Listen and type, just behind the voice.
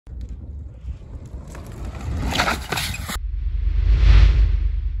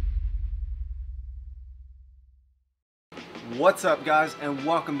What's up, guys, and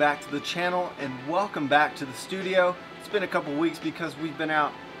welcome back to the channel and welcome back to the studio. It's been a couple weeks because we've been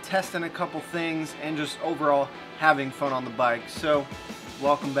out testing a couple things and just overall having fun on the bike, so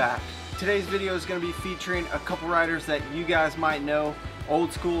welcome back. Today's video is going to be featuring a couple riders that you guys might know,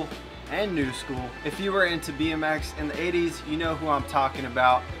 old school and new school. If you were into BMX in the 80s, you know who I'm talking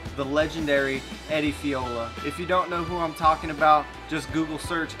about, the legendary Eddie Fiola. If you don't know who I'm talking about, just Google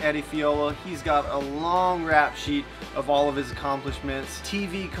search Eddie Fiola. He's got a long rap sheet of all of his accomplishments,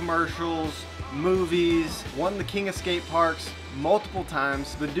 TV commercials, movies, won the King of Skate Parks multiple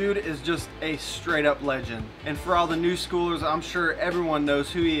times. The dude is just a straight up legend. And for all the new schoolers, I'm sure everyone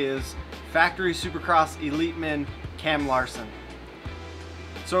knows who he is, Factory Supercross Elite Man Kam Larsen.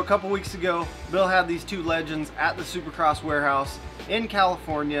 So a couple weeks ago, Bill had these two legends at the Supercross warehouse in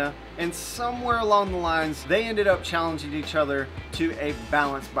California, and somewhere along the lines, they ended up challenging each other to a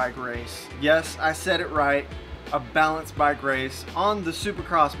balance bike race. Yes, I said it right, a balance bike race on the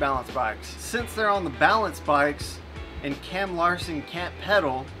Supercross balance bikes. Since they're on the balance bikes and Kam Larson can't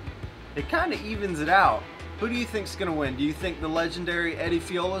pedal, it kind of evens it out. Who do you think's gonna win? Do you think the legendary Eddie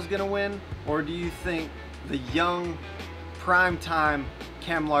Fiola is gonna win, or do you think the young, prime time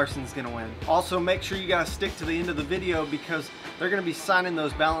Kam Larson's gonna win? Also, make sure you guys stick to the end of the video because they're gonna be signing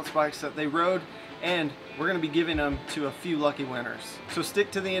those balance bikes that they rode, and we're gonna be giving them to a few lucky winners. So stick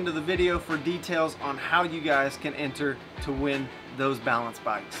to the end of the video for details on how you guys can enter to win those balance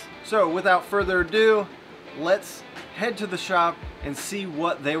bikes. So without further ado, let's head to the shop and see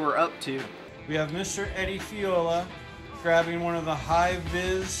what they were up to. We have Mr. Eddie Fiola grabbing one of the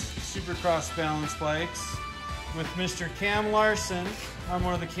high-vis Supercross balance bikes with Mr. Kam Larson on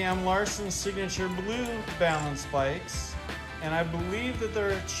one of the Kam Larson signature blue balance bikes. And I believe that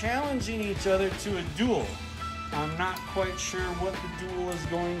they're challenging each other to a duel. I'm not quite sure what the duel is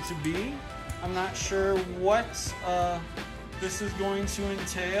going to be. I'm not sure what this is going to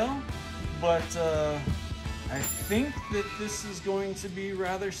entail, but I think that this is going to be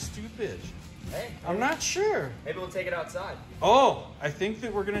rather stupid. Hey, I'm not sure. Maybe we'll take it outside. Oh, I think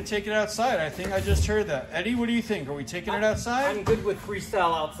that we're going to take it outside. I think I just heard that. Eddie, what do you think? Are we taking it outside? I'm good with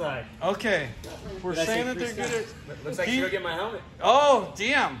freestyle outside. Okay. We're saying that they're good at... Looks like I should go get my helmet. Oh,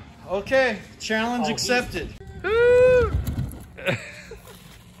 damn. Okay. Challenge accepted. We're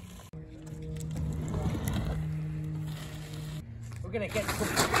going to get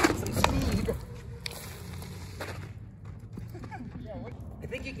some speed. I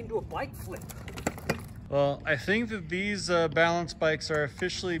think you can do a bike flip. Well, I think that these balance bikes are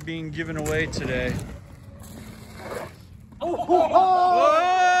officially being given away today. Oh! Whoa!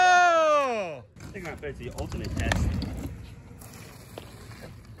 I think I'm going to the ultimate test.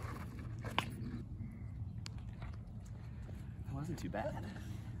 That wasn't too bad.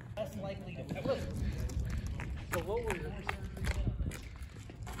 Less likely to flip. So what were yours?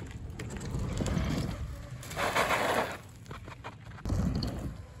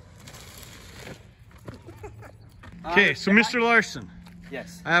 Okay, so Mr. Larson,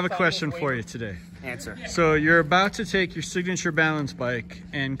 Yes. I have a question for you today. Answer. So you're about to take your signature balance bike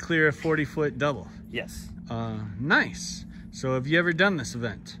and clear a 40-foot double. Yes. Nice. So have you ever done this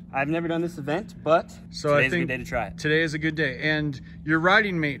event? I've never done this event, but today's a good day to try it. Today is a good day. And your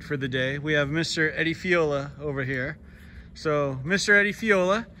riding mate for the day, we have Mr. Eddie Fiola over here. So Mr. Eddie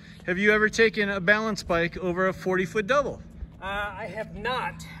Fiola, have you ever taken a balance bike over a 40-foot double? I have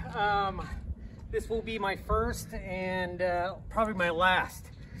not. This will be my first and probably my last.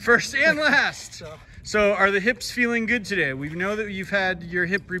 First and last. So are the hips feeling good today? We know that you've had your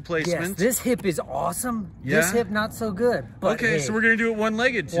hip replacement. Yes, this hip is awesome. Yeah? This hip not so good. But okay, hey, so we're gonna do it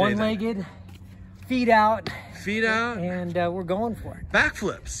one-legged today. one-legged, feet out. Feet out. And we're going for it.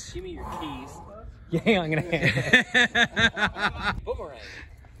 Backflips. Give me your keys. Yeah, I'm gonna hand it. Boomerang.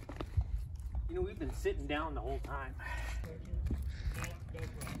 You know, we've been sitting down the whole time.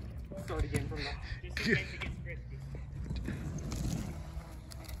 Start again from the... Just in case it gets crispy.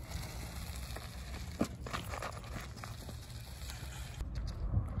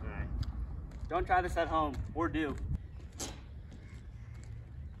 Alright. Don't try this at home, or do.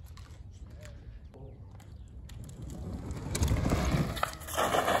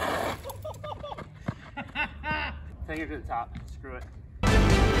 Take it to the top. Screw it.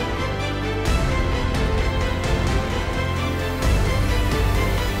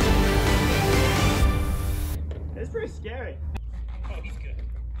 It's pretty scary. Oh, he's good.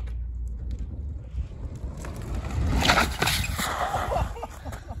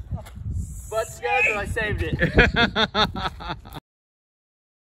 But scared that I saved it.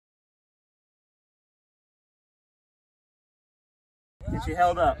 And she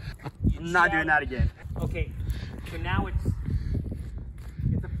held up. I'm not doing that again. Okay, so now it's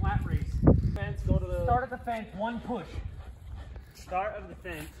Fence, go to the Start at the fence, one push. start of the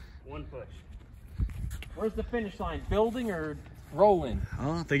fence, one push. Where's the finish line? Building or rolling?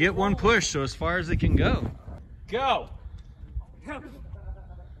 Oh, they get one push, so as far as they can go. Go! Oh,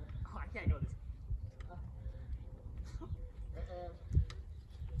 I can't go this.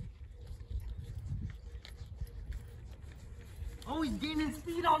 Oh, he's gaining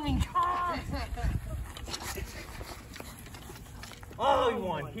speed on me. Oh, he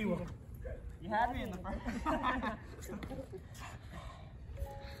won. He won. You had me in the first.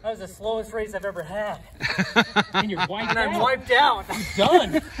 That was the slowest race I've ever had. And you're wiped And I'm wiped out. I'm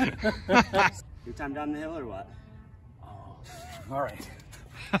done. Your time down the hill or what? All right.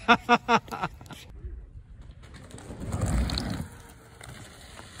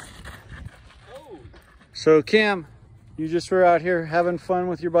 So Cam, you just were out here having fun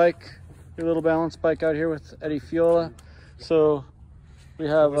with your bike, your little balance bike out here with Eddie Fiola. So we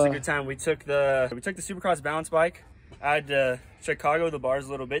have It was a good time. We took the Supercross balance bike. I had to Chicago the bars a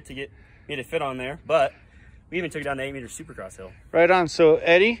little bit to get me to fit on there, but we even took it down the 8-meter Supercross hill. right on. So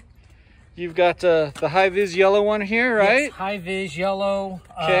Eddie, you've got the high vis yellow one here, right? Yes, high vis yellow.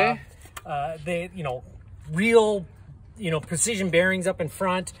 Okay. They, real, precision bearings up in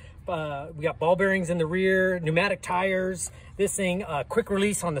front. We got ball bearings in the rear, pneumatic tires. This thing, quick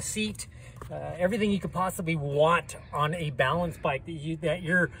release on the seat. Everything you could possibly want on a balance bike that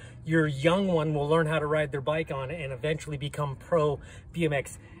your young one will learn how to ride their bike on and eventually become pro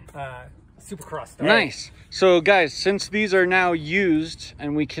BMX Supercross star. Nice. So guys, since these are now used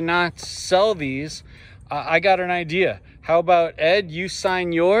and we cannot sell these, I got an idea. How about Ed, you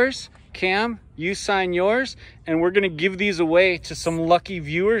sign yours? Cam, you sign yours, and we're gonna give these away to some lucky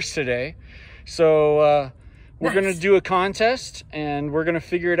viewers today. So we're gonna do a contest, and we're gonna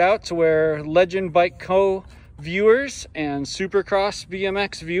figure it out to where Legend Bike Co viewers and Supercross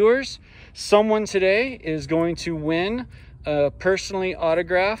BMX viewers, someone today is going to win a personally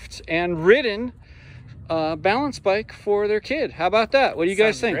autographed and ridden balance bike for their kid. How about that? What do you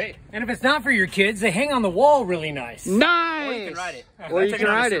guys think? Great. And if it's not for your kids, they hang on the wall really nice. Nice. Or you can ride it. Or you can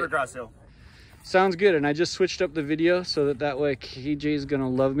ride it. Supercross hill. Sounds good. And I just switched up the video so that way KJ's gonna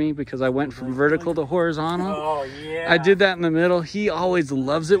love me because I went from vertical to horizontal. Oh, yeah. I did that in the middle. He always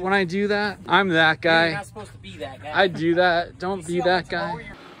loves it when I do that. I'm that You're guy. not supposed to be that guy. I do that. Don't be that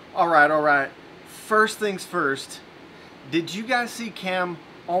guy. All right. First things first. Did you guys see Cam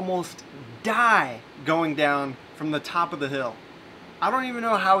almost die going down from the top of the hill? I don't even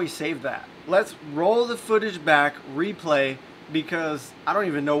know how he saved that. Let's roll the footage back, replay, because I don't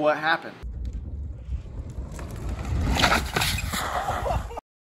even know what happened.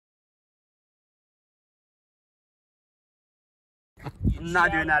 I'm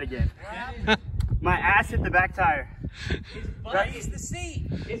not doing that again. My ass hit the back tire. His butt is the seat.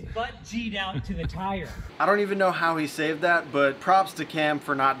 His butt G'd out to the tire. I don't even know how he saved that, but props to Cam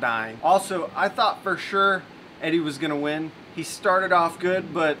for not dying. Also, I thought for sure Eddie was gonna win. He started off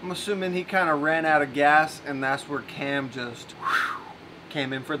good, but I'm assuming he kind of ran out of gas, and that's where Cam just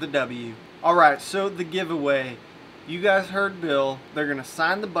came in for the W. All right, so the giveaway. You guys heard Bill. They're gonna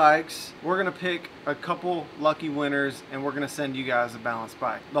sign the bikes. We're gonna pick a couple lucky winners, and we're gonna send you guys a balance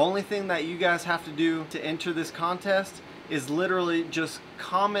bike. The only thing that you guys have to do to enter this contest is literally just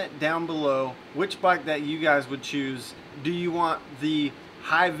comment down below which bike that you guys would choose. Do you want the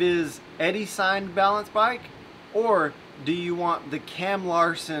high-vis Eddie signed balance bike, or do you want the Kam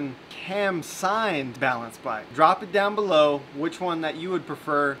Larson Kam signed balance bike? Drop it down below which one that you would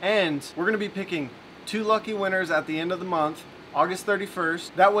prefer, and we're gonna be picking 2 lucky winners at the end of the month, August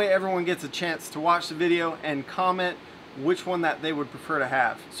 31st. That way everyone gets a chance to watch the video and comment which one that they would prefer to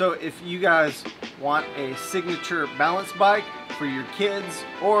have. So if you guys want a signature balance bike for your kids,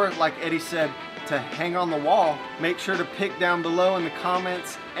 or like Eddie said, to hang on the wall, make sure to pick down below in the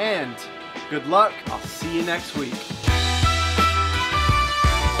comments, and good luck. I'll see you next week.